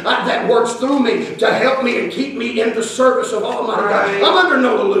kindness that works through me to help me and keep me in the service of Almighty God. I'm under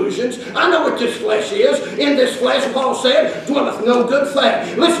no illusions. I know what this flesh is. In this flesh, Paul said, dwelleth no good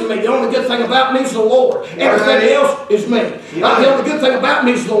thing. Listen to me. The only good thing about me is the Lord. Everything else is me. The only good thing about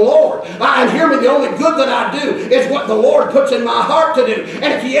me is the Lord. And hear me, the only good that I do is what the Lord puts in my heart to do.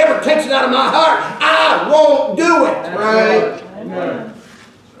 And if He ever takes it out of my heart, I won't do it. Right. Amen.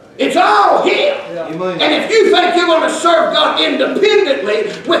 It's all Him. Amen. And if you think you're going to serve God independently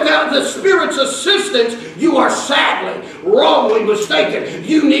without the Spirit's assistance, you are sadly, wrongly mistaken.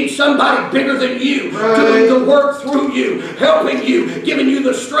 You need somebody bigger than you doing the work through you, helping you, giving you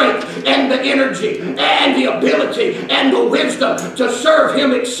the strength and the energy and the ability and the wisdom to serve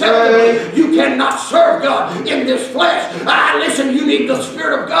Him acceptably. You cannot serve God in this flesh. Listen, you need the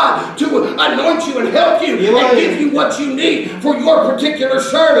Spirit of God to anoint you and help you and give you what you need for your particular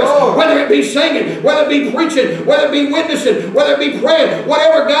service. Whether it be singing, whether it be preaching, whether it be witnessing, whether it be praying,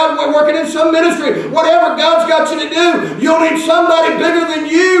 whatever God, we're working in some ministry, whatever God's got you to do, you'll need somebody bigger than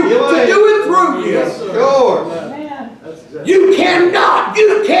you to do it through you. Yes, sir. Sure. That's exactly You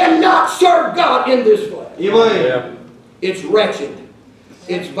cannot serve God in this flesh. Amen. It's wretched.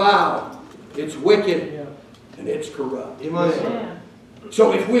 It's vile. It's wicked. And it's corrupt. Amen.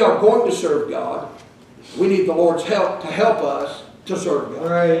 So if we are going to serve God, we need the Lord's help to help us to serve God.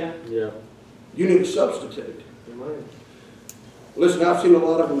 Right. Yeah. You need a substitute. Amen. Listen, I've seen a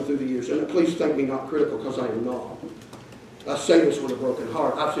lot of them through the years, and please think me not critical, because I am not. I say this with a broken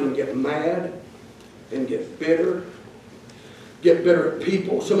heart. I've seen them get mad and get bitter at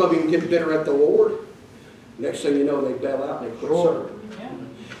people. Some of them get bitter at the Lord. Next thing you know, they bail out and they quit serving.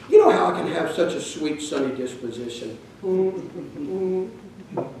 You know how I can have such a sweet, sunny disposition? You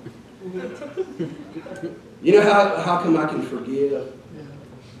know how come I can forgive?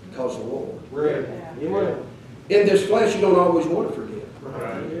 Because of the Lord. Right. Amen. In this flesh, you don't always want to forgive.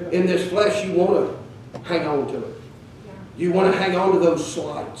 Right. In this flesh, you want to hang on to it. You want to hang on to those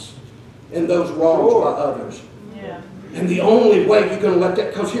slights and those wrongs by others. Yeah. And the only way you're going to let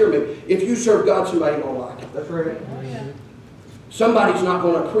that, because hear me, if you serve God, somebody ain't going to like it. That's right. Somebody's not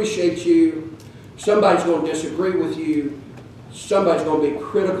going to appreciate you. Somebody's going to disagree with you. Somebody's going to be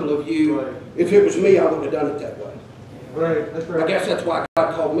critical of you. Right. If it was me, I wouldn't have done it that way. Right. That's I right. guess that's why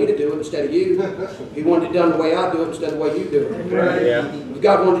God called me to do it instead of you. He wanted it done the way I do it instead of the way you do it. Right. Yeah. If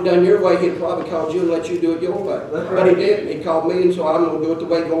God wanted it done your way, He'd probably called you and let you do it your way. That's But He right. didn't. He called me, and so I'm going to do it the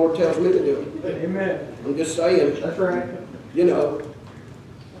way the Lord tells me to do it. Amen. I'm just saying, That's right. you know,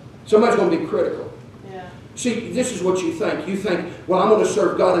 somebody's going to be critical. Yeah. See, this is what you think. You think, well, I'm going to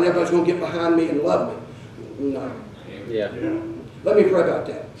serve God and everybody's going to get behind me and love me. No. Yeah. Let me pray about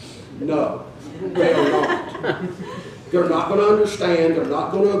that. No. They are not. They're not going to understand. They're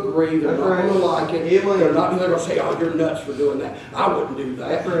not going to agree. They're not going to like it. Amen. They're not going to say, oh, you're nuts for doing that. I wouldn't do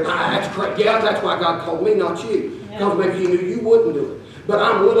that. That's right. That's crazy. Yeah, that's why God called me, not you. Because maybe He knew you wouldn't do it. But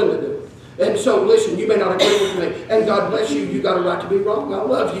I'm willing to do it. And so, listen, you may not agree with me, and God bless you. You got a right to be wrong. I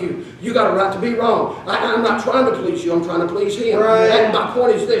love you. You got a right to be wrong. I'm not trying to please you. I'm trying to please Him. Right. And my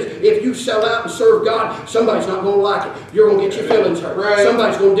point is this. If you sell out and serve God, somebody's not going to like it. You're going to get your feelings hurt. Right.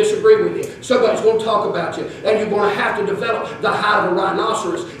 Somebody's going to disagree with you. Somebody's going to talk about you. And you're going to have to develop the hide of a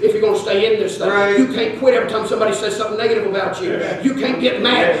rhinoceros if you're going to stay in this thing. Right. You can't quit every time somebody says something negative about you. Yeah. You can't get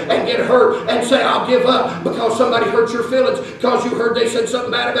mad and get hurt and say, I'll give up because somebody hurt your feelings because you heard they said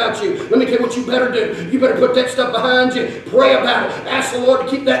something bad about you. Let me tell you what you better do. You better put that stuff behind you. Pray about it. Ask the Lord to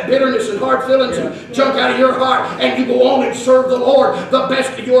keep that bitterness and hard feelings and junk out of your heart. And you go on and serve the Lord the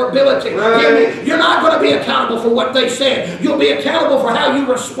best of your ability. Right. Hear me? You're not going to be accountable for what they said. You'll be accountable for how you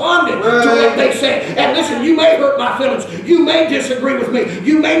responded to what they said. And listen, you may hurt my feelings. You may disagree with me.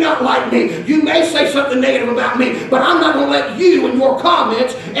 You may not like me. You may say something negative about me. But I'm not going to let you and your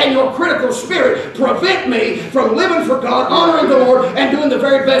comments and your critical spirit prevent me from living for God, honoring the Lord, and doing the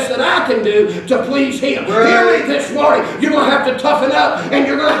very best that I can do to please Him. Hear me this morning. You're going to have to toughen up, and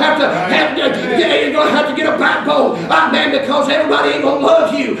you're going to have to get a backbone. Man, because everybody ain't going to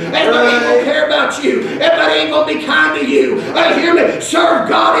love you. Everybody ain't going to care about you. Everybody ain't going to be kind to you. Hear me. Serve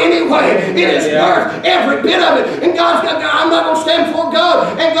God anyway. It is worth every bit of it. And I'm not going to stand before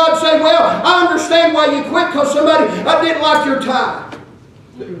God and God say, well, I understand why you quit because somebody didn't like your tie.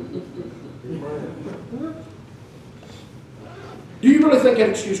 Do you really think that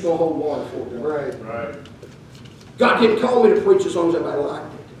excuse is going to hold water for you? Right. Right. God didn't call me to preach as long as everybody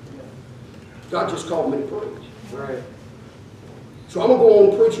liked it. God just called me to preach. Right. So I'm going to go on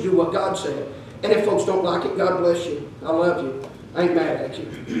and preach and do what God said. And if folks don't like it, God bless you. I love you. I ain't mad at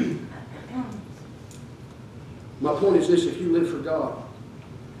you. My point is this, if you live for God,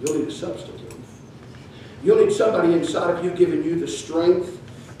 you'll need a substitute. You'll need somebody inside of you giving you the strength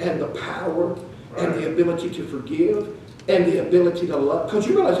and the power and the ability to forgive and the ability to love. Because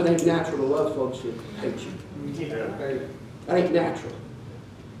you realize it ain't natural to love folks that hate you. Yeah. That ain't natural.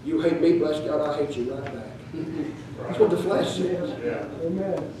 You hate me, bless God, I hate you right back. That's what the flesh says. Yeah.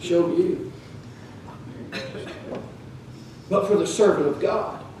 Amen. Show you. But for the servant of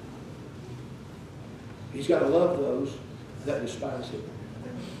God, he's got to love those that despise him.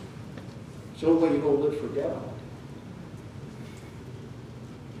 It's the only way you're going to live for God.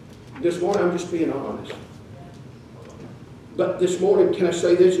 This morning, I'm just being honest. But this morning, can I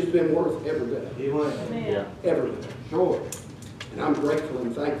say this? It's been worth every bit. Amen. Yeah. Every bit. Sure. And I'm grateful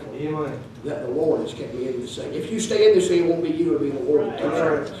and thankful Amen. that the Lord has kept me in this thing. If you stay in this thing, it won't be you, it'll be the Lord that takes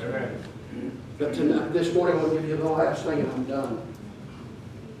Right. us. Amen. But tonight, this morning, I'm going to give you the last thing and I'm done.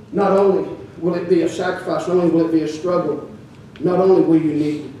 Not only will it be a sacrifice, not only will it be a struggle, not only will you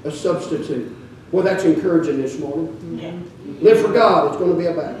need a substitute. Well, that's encouraging this morning. Yeah. Live for God, it's going to be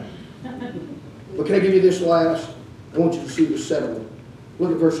a battle. But can I give you this last? I want you to see the settlement.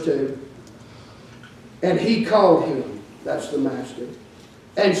 Look at verse 2. And he called him that's the master,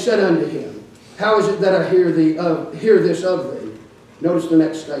 and said unto him, how is it that I hear this of thee? Notice the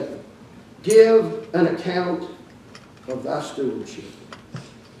next statement. Give an account of thy stewardship.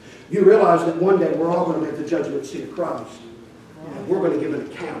 You realize that one day we're all going to make the judgment seat of Christ. And we're going to give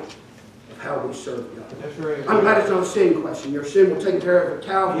an account of how we serve God. That's right. I'm glad it's not a sin question. Your sin will take care of it.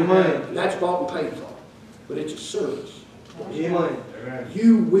 Calvary. Amen. That's bought and paid for. But it's a service. Amen.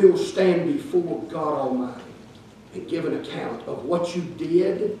 You will stand before God Almighty and give an account of what you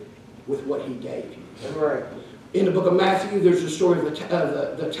did with what He gave you. That's right. In the book of Matthew, there's a story of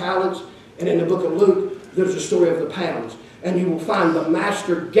the talents. And in the book of Luke, there's a story of the pounds. And you will find the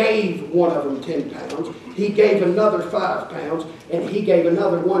master gave one of them 10 pounds. He gave another 5 pounds. And he gave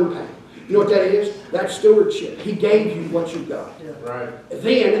another 1 pound. You know what that is? That's stewardship. He gave you what you got. Right.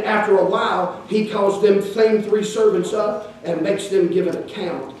 Then, after a while, he calls them same 3 servants up and makes them give an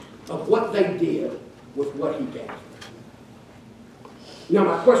account of what they did with what he gave. Now,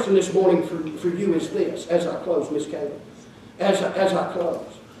 my question this morning for you is this, as I close, Miss Kayla. As I close.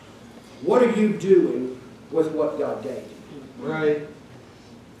 What are you doing with what God gave you? Right.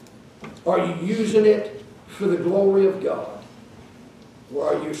 Are you using it for the glory of God?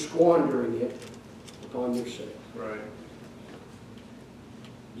 Or are you squandering it upon yourself? Right.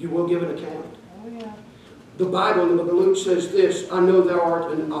 You will give an account. Oh, yeah. The Bible in the book of Luke says this, I know thou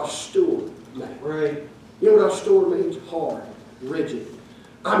art an austere man. Right. You know what austere means? Hard, rigid.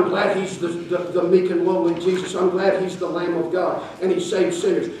 I'm glad He's the meek and lowly Jesus. I'm glad He's the Lamb of God and He saves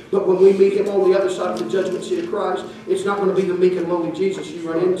sinners. But when we meet Him on the other side of the judgment seat of Christ, it's not going to be the meek and lowly Jesus you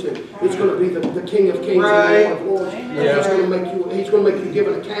run into. It's going to be the King of Kings and the Lord of Lords. And He's going to make you give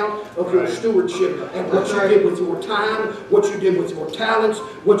an account of your stewardship and what you did with your time, what you did with your talents,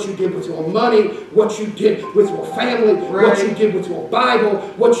 what you did with your money, what you did with your family, what you did with your Bible,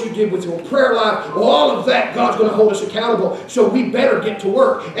 what you did with your prayer life. All of that, God's going to hold us accountable. So we better get to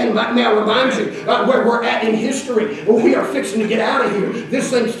work. And may I remind you where we're at in history. Well, we are fixing to get out of here. This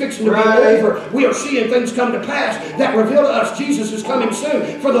thing's fixing to be over. We are seeing things come to pass that reveal to us Jesus is coming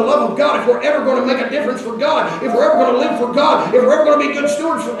soon. For the love of God, if we're ever going to make a difference for God, if we're ever going to live for God, if we're ever going to be good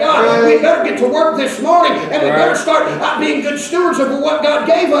stewards for God, we better get to work this morning and we better start being good stewards over what God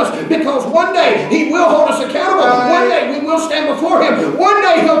gave us, because one day He will hold us accountable. One day we will stand before Him. One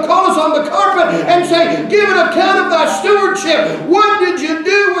day He'll call us on the carpet and say, give an account of thy stewardship. What did you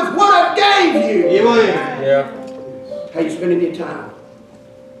do with what I gave you? Amen. Yeah. How you spending your time?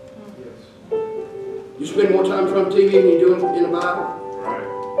 You spend more time in front of TV than you do in the Bible? Right.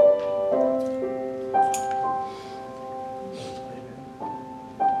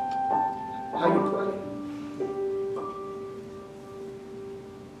 How you pray?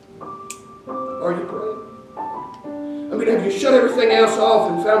 Are you praying? I mean, have you shut everything else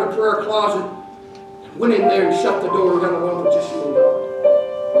off and found a prayer closet, went in there and shut the door and got alone with just you and God?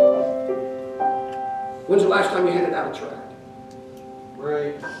 When's the last time you handed out a tract?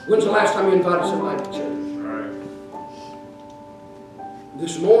 Right. When's the last time you invited somebody to church? Right.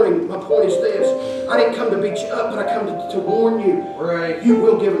 This morning, my point is this. I didn't come to beat you up, but I come to warn you. Right. You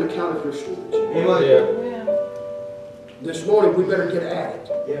will give an account of your stewardship. Amen. This morning, we better get at it.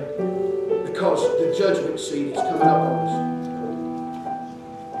 Yeah. Because the judgment seat is coming up on us.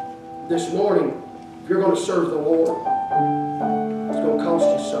 This morning, if you're going to serve the Lord, it's going to cost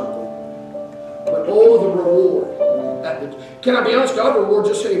you something. But oh, the reward. Can I be honest? God rewards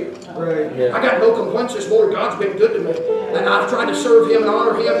us here. Right. Yeah. I got no complaints this morning. God's been good to me. And I've tried to serve Him and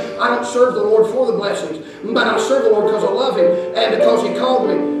honor Him. I don't serve the Lord for the blessings. But I serve the Lord because I love Him and because He called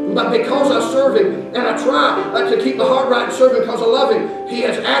me. But because I serve Him and I try to keep my heart right and serve Him because I love Him, He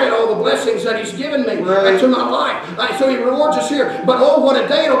has added all the blessings that He's given me to my life. So He rewards us here. But oh, what a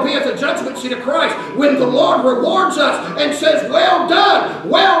day it'll be at the judgment seat of Christ when the Lord rewards us and says, well done,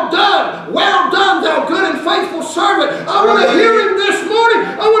 well done, well done, thou good and faithful servant. I want to hear Him this morning.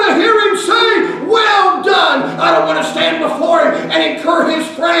 I want to hear Him say, well done. I don't want to stand before Him and incur His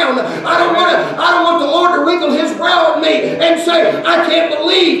frown. I don't want the Lord to wrinkle His brow at me and say, I can't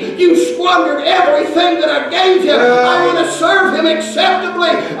believe you squandered everything that I gave you. I want to serve Him acceptably.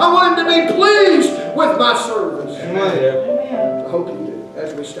 I want Him to be pleased with my service. Amen. I hope you do.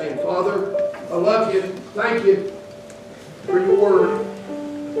 As we stand. Father, I love you. Thank you for your word.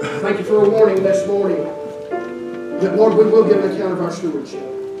 Thank you for a warning this morning that, Lord, we will give an account of our stewardship.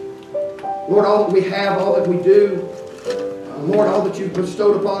 Lord, all that we have, all that we do, Lord, all that you've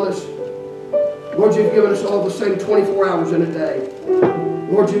bestowed upon us, Lord, you've given us all the same 24 hours in a day.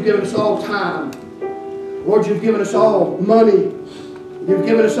 Lord, you've given us all time. Lord, you've given us all money. You've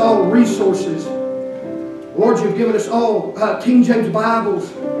given us all resources. Lord, you've given us all King James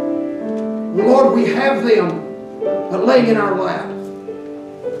Bibles. Lord, we have them. but laying in our lap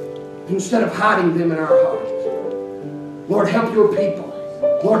instead of hiding them in our hearts. Lord, help your people,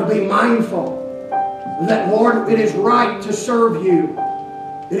 Lord, to be mindful that, Lord, it is right to serve you.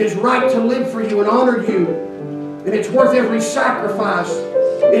 It is right to live for you and honor you. And it's worth every sacrifice.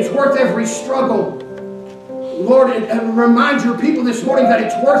 It's worth every struggle. Lord, and remind your people this morning that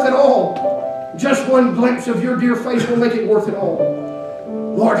it's worth it all. Just one glimpse of your dear face will make it worth it all.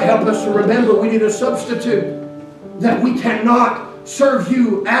 Lord, help us to remember we need a substitute, that we cannot serve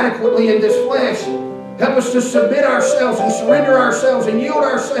you adequately in this flesh. Help us to submit ourselves and surrender ourselves and yield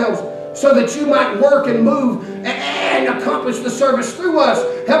ourselves so that you might work and move and accomplish the service through us.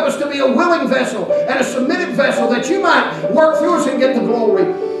 Help us to be a willing vessel and a submitted vessel that you might work through us and get the glory.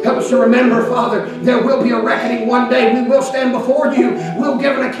 Help us to remember, Father, there will be a reckoning one day. We will stand before you. We'll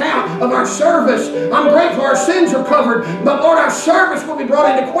give an account of our service. I'm grateful our sins are covered, but Lord, our service will be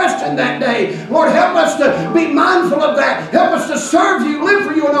brought into question that day. Lord, help us to be mindful of that. Help us to serve you, live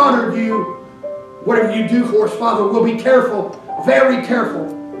for you, and honor you. Whatever you do for us, Father, we'll be careful, very careful,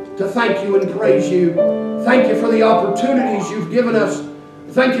 to thank you and praise you. Thank you for the opportunities you've given us.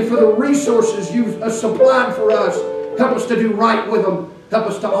 Thank you for the resources you've supplied for us. Help us to do right with them. Help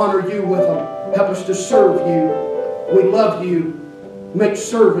us to honor you with them. Help us to serve you. We love you. Make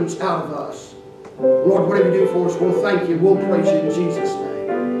servants out of us. Lord, whatever you do for us, we'll thank you. We'll praise you in Jesus' name.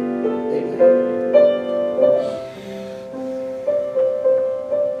 Amen.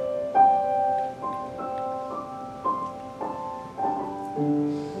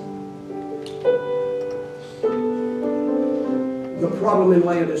 The problem in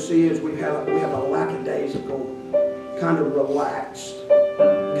Laodicea is we have a lackadaisical, kind of relaxed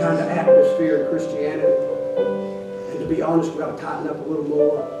kind of atmosphere in Christianity. And to be honest, we've got to tighten up a little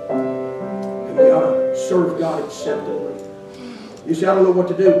more. And we ought to serve God acceptably. You say, I don't know what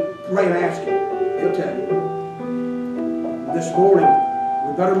to do. Pray and ask Him. He'll tell you. This morning,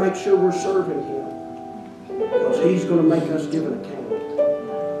 we better make sure we're serving Him, because He's going to make us give an account.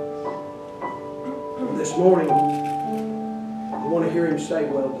 And this morning, I want to hear Him say,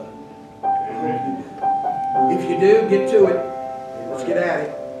 well done. I hope you do. If you do, get to it. Let's get at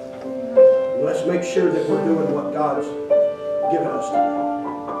it. And let's make sure that we're doing what God's given us to do.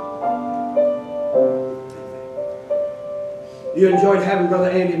 You enjoyed having Brother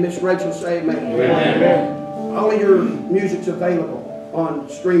Andy and Miss Rachel say amen. Amen. All of your music's available on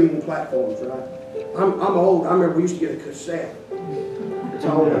streaming platforms, right? I'm old. I remember we used to get a cassette. It's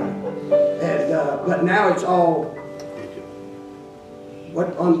all right. And but now it's all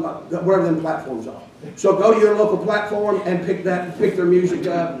whatever them platforms are. So go to your local platform and pick their music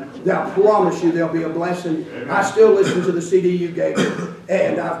up. I promise you there'll be a blessing. I still listen to the CD you gave me,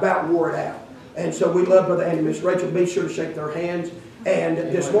 and I've about wore it out. And so we love Brother Andy and Miss Rachel. Be sure to shake their hands. And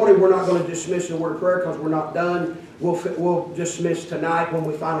this morning we're not going to dismiss in a word of prayer because we're not done. We'll dismiss tonight when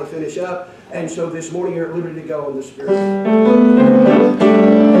we finally finish up. And so this morning you're at liberty to go in the Spirit.